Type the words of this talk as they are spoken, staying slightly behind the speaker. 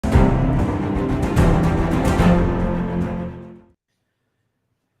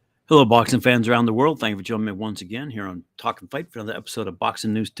Hello, boxing fans around the world. Thank you for joining me once again here on Talk and Fight for another episode of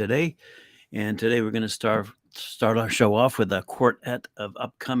Boxing News Today. And today we're going to start our show off with a quartet of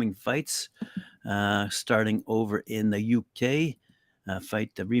upcoming fights, starting over in the UK.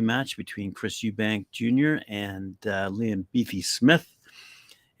 Fight the rematch between Chris Eubank Jr. and Liam Beefy Smith.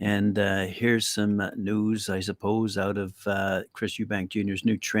 And here's some news, I suppose, out of Chris Eubank Jr.'s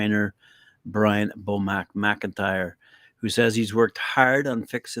new trainer, Brian Bomac McIntyre, who says he's worked hard on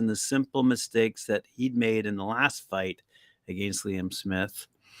fixing the simple mistakes that he'd made in the last fight against Liam Smith.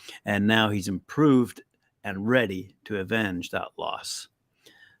 And now he's improved and ready to avenge that loss.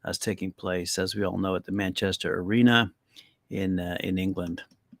 That's taking place, as we all know, at the Manchester Arena in England.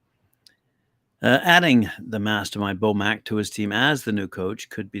 Adding the mastermind Bomac to his team as the new coach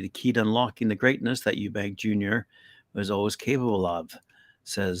could be the key to unlocking the greatness that Eubank Jr. was always capable of,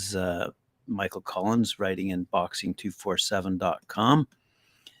 says Michael Collins, writing in boxing247.com.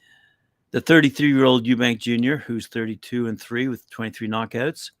 The 33-year-old Eubank Jr., who's 32-3 with 23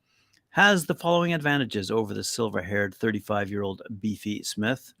 knockouts, has the following advantages over the silver-haired 35-year-old Beefy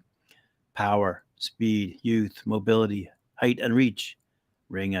Smith: power, speed, youth, mobility, height and reach,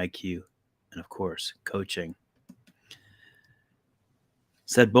 ring IQ, and of course, coaching.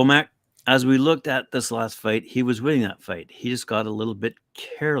 Said Bomac, as we looked at this last fight, he was winning that fight. He just got a little bit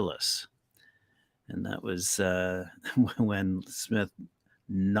careless. And that was when Smith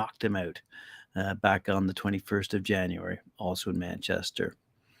knocked him out back on the 21st of January, also in Manchester.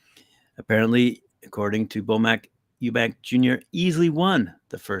 Apparently, according to Bomac, Eubank Jr. easily won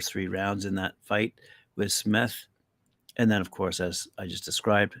the first 3 rounds in that fight with Smith. And then, of course, as I just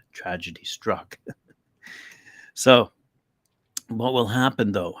described, tragedy struck. So, what will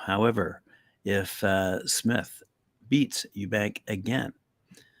happen, though, however, if Smith beats Eubank again?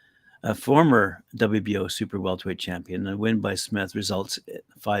 A former WBO super welterweight champion, a win by Smith results in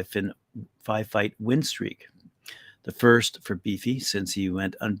a 5-fight win streak. The first for Beefy since he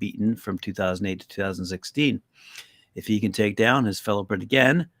went unbeaten from 2008 to 2016. If he can take down his fellow Brit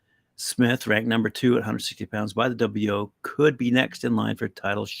again, Smith, ranked number 2 at 160 pounds by the WBO, could be next in line for a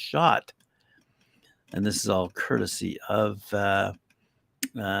title shot. And this is all courtesy of the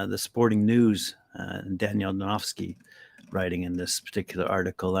Sporting News and Daniel Donofsky, writing in this particular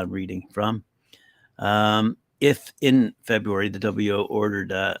article I'm reading from. If in February the WBO ordered,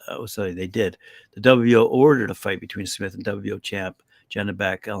 they did. The WBO ordered a fight between Smith and WBO champ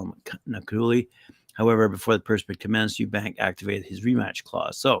Janabek Nakuli. However, before the purse bid commenced, Eubank activated his rematch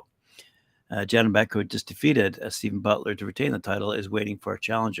clause. So, Janabek, who just defeated Stephen Butler to retain the title, is waiting for a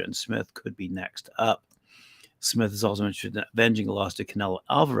challenger, and Smith could be next up. Smith is also interested in avenging a loss to Canelo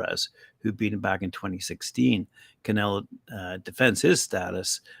Alvarez, who beat him back in 2016. Canelo defends his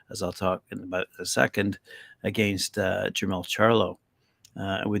status, as I'll talk in about a second, against Jermell Charlo.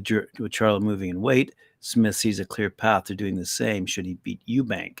 With Charlo moving in weight, Smith sees a clear path to doing the same should he beat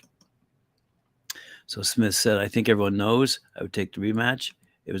Eubank. So Smith said, I think everyone knows I would take the rematch.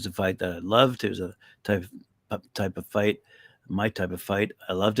 It was a fight that I loved. It was a type of fight, my type of fight.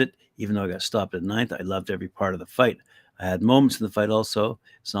 I loved it. Even though I got stopped at 9th, I loved every part of the fight. I had moments in the fight also.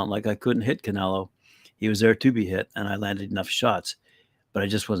 It's not like I couldn't hit Canelo. He was there to be hit, and I landed enough shots. But I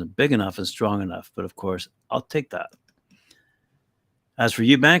just wasn't big enough and strong enough. But, of course, I'll take that. As for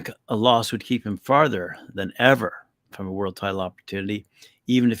Eubank, a loss would keep him farther than ever from a world title opportunity,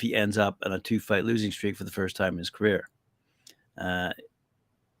 even if he ends up on a 2-fight losing streak for the first time in his career.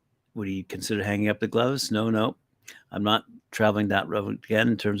 Would he consider hanging up the gloves? No. I'm not traveling that road again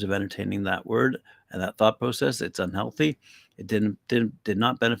in terms of entertaining that word and that thought process. It's unhealthy. It did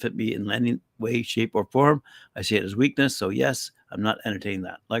not benefit me in any way, shape, or form. I see it as weakness. So, yes, I'm not entertaining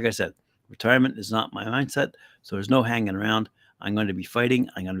that. Like I said, retirement is not my mindset. So there's no hanging around. I'm going to be fighting.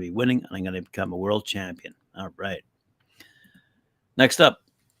 I'm going to be winning. And I'm going to become a world champion. All right. Next up,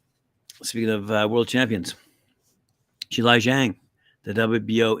 speaking of world champions, Zhilei Zhang, the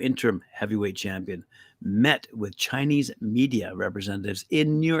WBO interim heavyweight champion, met with Chinese media representatives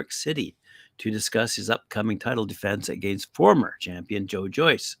in New York City to discuss his upcoming title defense against former champion Joe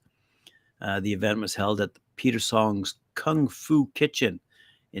Joyce. The event was held at the Peter Song's Kung Fu Kitchen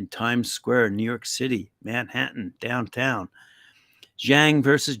in Times Square, New York City, Manhattan, downtown. Zhang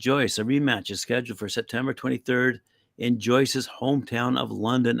versus Joyce, a rematch, is scheduled for September 23rd in Joyce's hometown of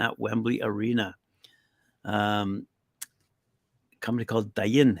London at Wembley Arena. A company called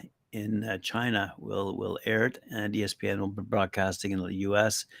Douyin in China will air it, and ESPN will be broadcasting in the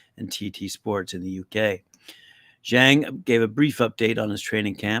US and TT Sports in the UK. Zhang gave a brief update on his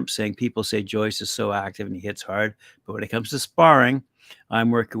training camp, saying people say Joyce is so active and he hits hard, but when it comes to sparring,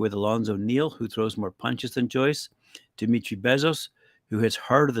 I'm working with Alonzo Neal, who throws more punches than Joyce, Dimitri Bezos, who hits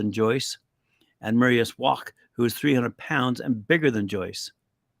harder than Joyce, and Marius Wach, who is 300 pounds and bigger than Joyce.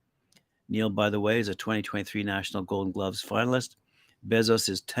 Neal, by the way, is a 2023 National Golden Gloves finalist. Bezos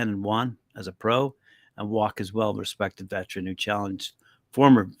is 10-1 as a pro, and Wach is well-respected veteran who challenged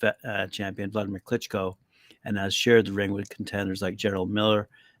former champion Vladimir Klitschko and has shared the ring with contenders like Gerald Miller,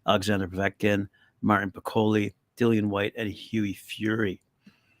 Alexander Povetkin, Martin Piccoli, Dillian White, and Hughie Fury.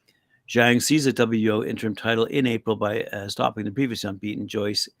 Zhang seized the WBO interim title in April by stopping the previously unbeaten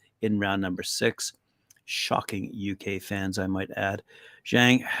Joyce in round number 6. Shocking UK fans, I might add.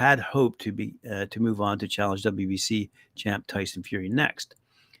 Zhang had hoped to move on to challenge WBC champ Tyson Fury next,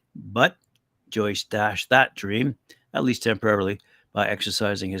 but Joyce dashed that dream, at least temporarily, by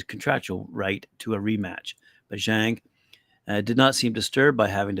exercising his contractual right to a rematch. But Zhang did not seem disturbed by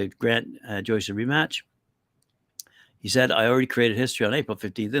having to grant Joyce a rematch. He said, "I already created history on April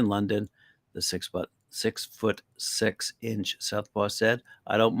 15th in London," the 6'6" southpaw said.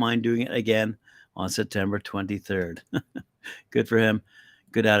 "I don't mind doing it again on September 23rd. Good for him.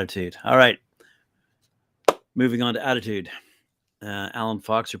 Good attitude. All right. Moving on to attitude. Alan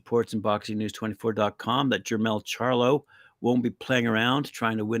Fox reports in BoxingNews24.com that Jermell Charlo won't be playing around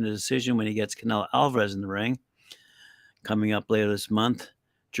trying to win a decision when he gets Canelo Alvarez in the ring. Coming up later this month.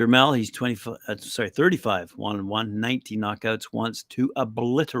 Jermell, he's 35, 1-1, 19 knockouts, wants to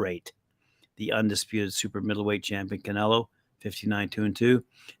obliterate the undisputed super middleweight champion Canelo, 59, 2-2,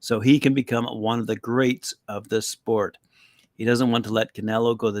 so he can become one of the greats of the sport. He doesn't want to let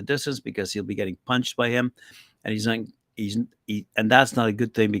Canelo go the distance because he'll be getting punched by him, and and that's not a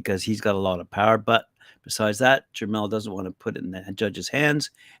good thing because he's got a lot of power. But besides that, Jermell doesn't want to put it in the judge's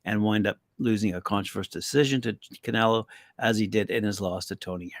hands and wind up losing a controversial decision to Canelo, as he did in his loss to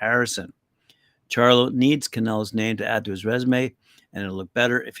Tony Harrison. Charlo needs Canelo's name to add to his resume, and it'll look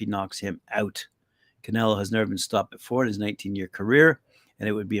better if he knocks him out. Canelo has never been stopped before in his 19-year career, and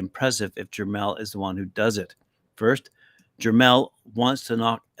it would be impressive if Jermell is the one who does it. First, Jermell wants to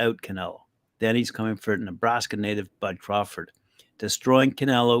knock out Canelo. Then he's coming for Nebraska native Bud Crawford. Destroying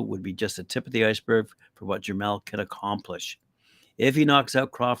Canelo would be just the tip of the iceberg for what Jermell can accomplish. If he knocks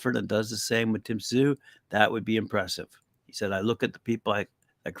out Crawford and does the same with Tim Tszyu, that would be impressive. He said, "I look at the people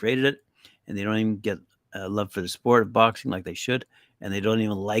that created it, and they don't even get love for the sport of boxing like they should, and they don't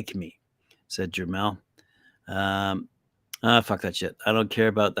even like me," said Jermell. Fuck that shit. I don't care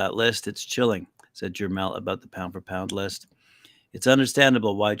about that list. It's chilling, said Jermell about the pound-for-pound list. It's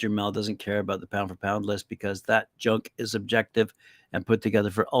understandable why Jermell doesn't care about the pound-for-pound list, because that junk is objective and put together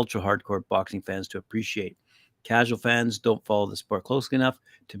for ultra-hardcore boxing fans to appreciate. Casual fans don't follow the sport closely enough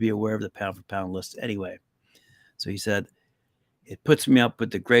to be aware of the pound-for-pound list anyway. So he said, "It puts me up with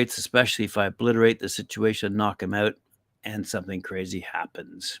the greats, especially if I obliterate the situation, knock him out, and something crazy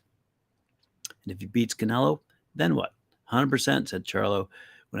happens. And if he beats Canelo, then what?" 100%, said Charlo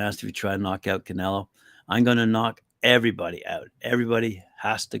when asked if he tried to knock out Canelo. "I'm going to knock everybody out. Everybody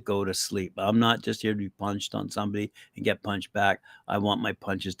has to go to sleep. I'm not just here to be punched on somebody and get punched back. I want my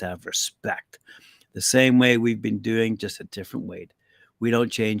punches to have respect. The same way we've been doing, just a different weight. We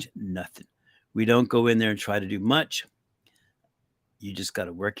don't change nothing. We don't go in there and try to do much. You just got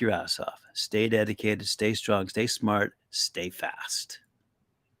to work your ass off. Stay dedicated, stay strong, stay smart, stay fast."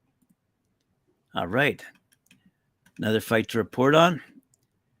 All right. Another fight to report on.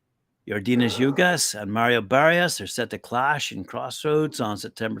 Yordenis Ugas and Mario Barrios are set to clash in Crossroads on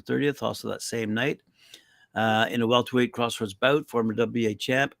September 30th, also that same night. In a welterweight Crossroads bout, former WBA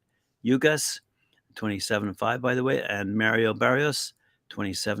champ Ugas, 27-5, by the way, and Mario Barrios,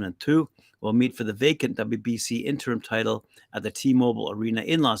 27-2, will meet for the vacant WBC interim title at the T-Mobile Arena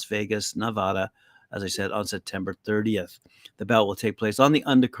in Las Vegas, Nevada, as I said, on September 30th. The bout will take place on the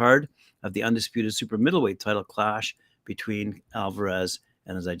undercard of the undisputed super middleweight title clash between Alvarez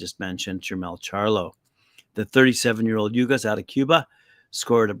and, as I just mentioned, Jermell Charlo. The 37-year-old Ugas out of Cuba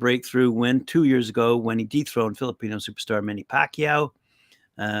scored a breakthrough win 2 years ago when he dethroned Filipino superstar Manny Pacquiao,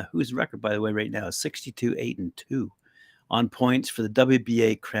 whose record, by the way, right now is 62-8-2, on points for the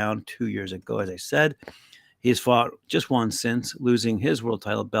WBA crown 2 years ago. As I said, he has fought just once since, losing his world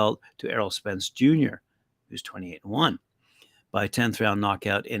title belt to Errol Spence Jr., who's 28-1, by a 10th round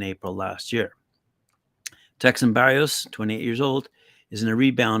knockout in April last year. Texan Barrios, 28 years old, is in a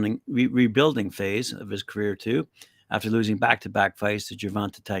rebuilding phase of his career too, after losing back-to-back fights to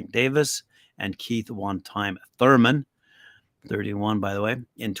Gervonta Tank Davis and Keith One-Time Thurman, 31 by the way,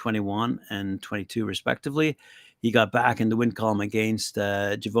 in 21 and 22 respectively. He got back in the win column against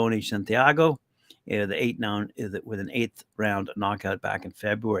Giovanni Santiago with an 8th round knockout back in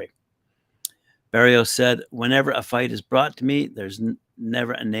February. Barrios said, "Whenever a fight is brought to me, there's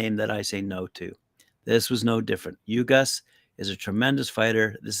never a name that I say no to. This was no different. Ugas is a tremendous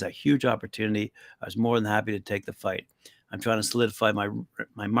fighter. This is a huge opportunity. I was more than happy to take the fight. I'm trying to solidify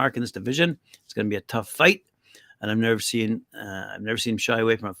my mark in this division. It's going to be a tough fight, and I've never seen him shy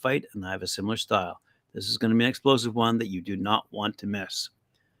away from a fight, and I have a similar style. This is going to be an explosive one that you do not want to miss.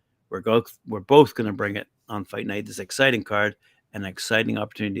 We're both going to bring it on Fight Night. This exciting card, an exciting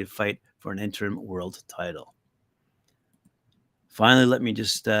opportunity to fight for an interim world title. Finally, let me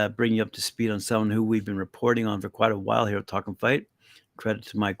just bring you up to speed on someone who we've been reporting on for quite a while here at Talkin' Fight. Credit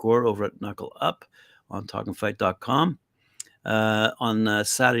to Mike Gore over at Knuckle Up on talkinfight.com. On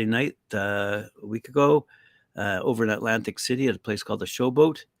Saturday night, a week ago, over in Atlantic City at a place called the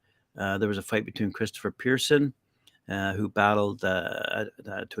Showboat, there was a fight between Christopher Pearson, who battled to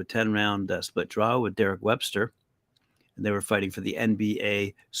a 10-round split draw with Derek Webster. And they were fighting for the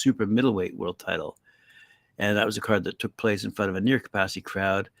NBA super middleweight world title. And that was a card that took place in front of a near-capacity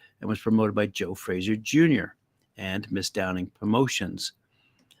crowd and was promoted by Joe Frazier Jr. and Miss Downing Promotions.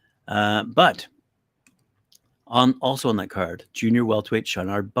 But also on that card, junior welterweight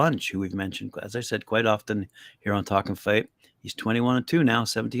Shinard Bunch, who we've mentioned, as I said, quite often here on Talkin' Fight. He's 21-2 now,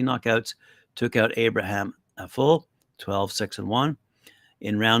 17 knockouts. Took out Abraham Aful, 12-6-1.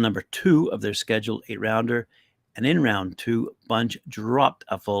 In round number 2 of their scheduled 8-rounder. And in round 2, Bunch dropped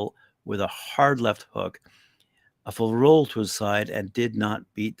Aful with a hard left hook. Aful rolled to his side and did not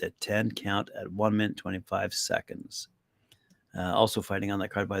beat the 10 count at 1 minute 25 seconds. Also fighting on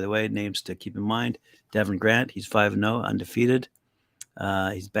that card, by the way, names to keep in mind: Devin Grant, he's 5-0, undefeated.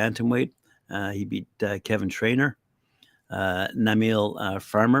 He's bantamweight. He beat Kevin Trainer. Namil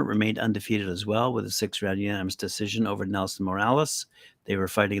Farmer remained undefeated as well with a 6-round unanimous decision over Nelson Morales. They were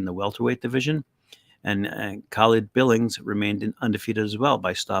fighting in the welterweight division. And Khalid Billings remained undefeated as well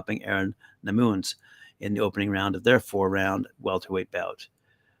by stopping Aaron Namuns in the opening round of their 4-round welterweight bout.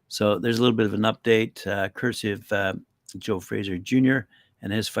 So there's a little bit of an update, courtesy of Joe Frazier Jr.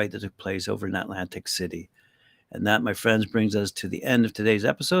 and his fight that took place over in Atlantic City. And that, my friends, brings us to the end of today's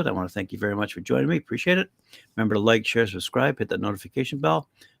episode. I want to thank you very much for joining me. Appreciate it. Remember to like, share, subscribe, hit that notification bell,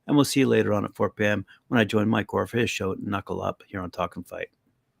 and we'll see you later on at 4 p.m. when I join Mike Gore for his show, Knuckle Up, here on Talkin' Fight.